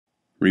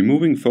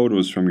Removing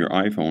photos from your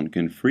iPhone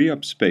can free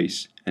up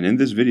space, and in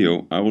this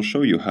video I will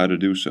show you how to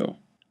do so.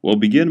 We'll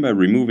begin by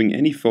removing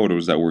any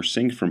photos that were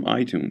synced from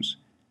iTunes.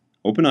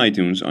 Open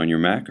iTunes on your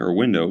Mac or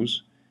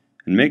Windows,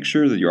 and make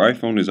sure that your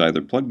iPhone is either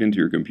plugged into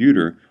your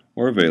computer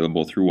or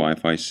available through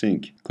Wi-Fi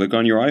sync. Click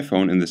on your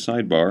iPhone in the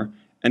sidebar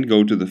and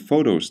go to the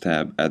Photos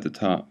tab at the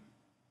top.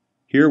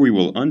 Here we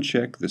will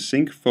uncheck the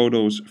Sync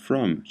Photos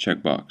From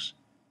checkbox.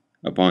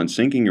 Upon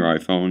syncing your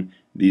iPhone,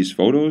 these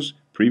photos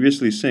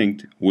previously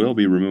synced will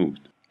be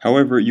removed.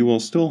 However, you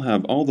will still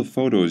have all the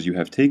photos you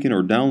have taken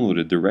or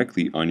downloaded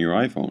directly on your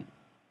iPhone.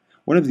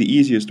 One of the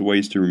easiest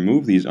ways to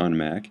remove these on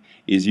Mac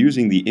is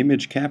using the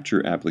Image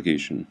Capture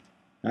application.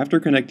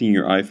 After connecting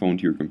your iPhone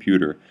to your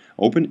computer,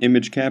 open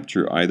Image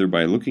Capture either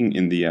by looking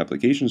in the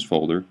Applications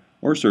folder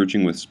or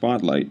searching with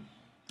Spotlight.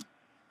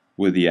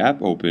 With the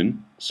app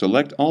open,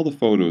 select all the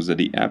photos that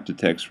the app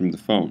detects from the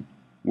phone,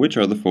 which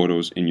are the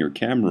photos in your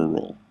camera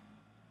roll.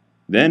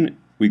 Then,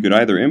 we could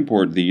either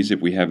import these if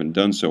we haven't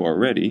done so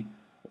already,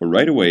 or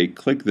right away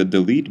click the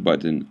Delete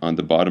button on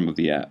the bottom of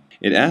the app.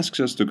 It asks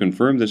us to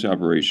confirm this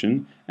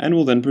operation and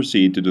will then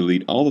proceed to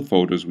delete all the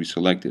photos we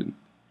selected.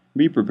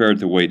 Be prepared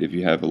to wait if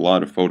you have a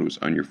lot of photos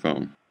on your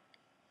phone.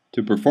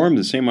 To perform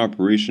the same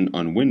operation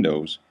on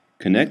Windows,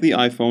 connect the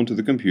iPhone to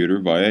the computer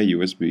via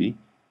USB,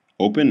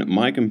 open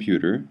My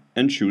Computer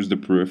and choose the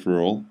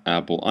peripheral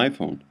Apple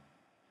iPhone.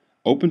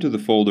 Open to the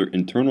folder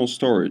Internal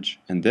Storage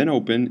and then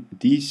open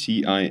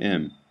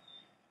DCIM.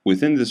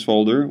 Within this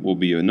folder will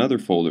be another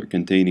folder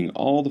containing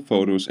all the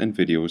photos and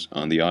videos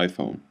on the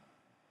iPhone.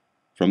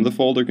 From the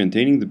folder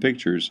containing the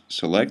pictures,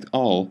 select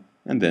All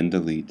and then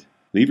Delete.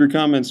 Leave your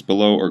comments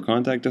below or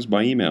contact us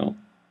by email.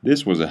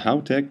 This was a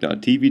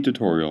HowTech.tv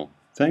tutorial.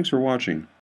 Thanks for watching.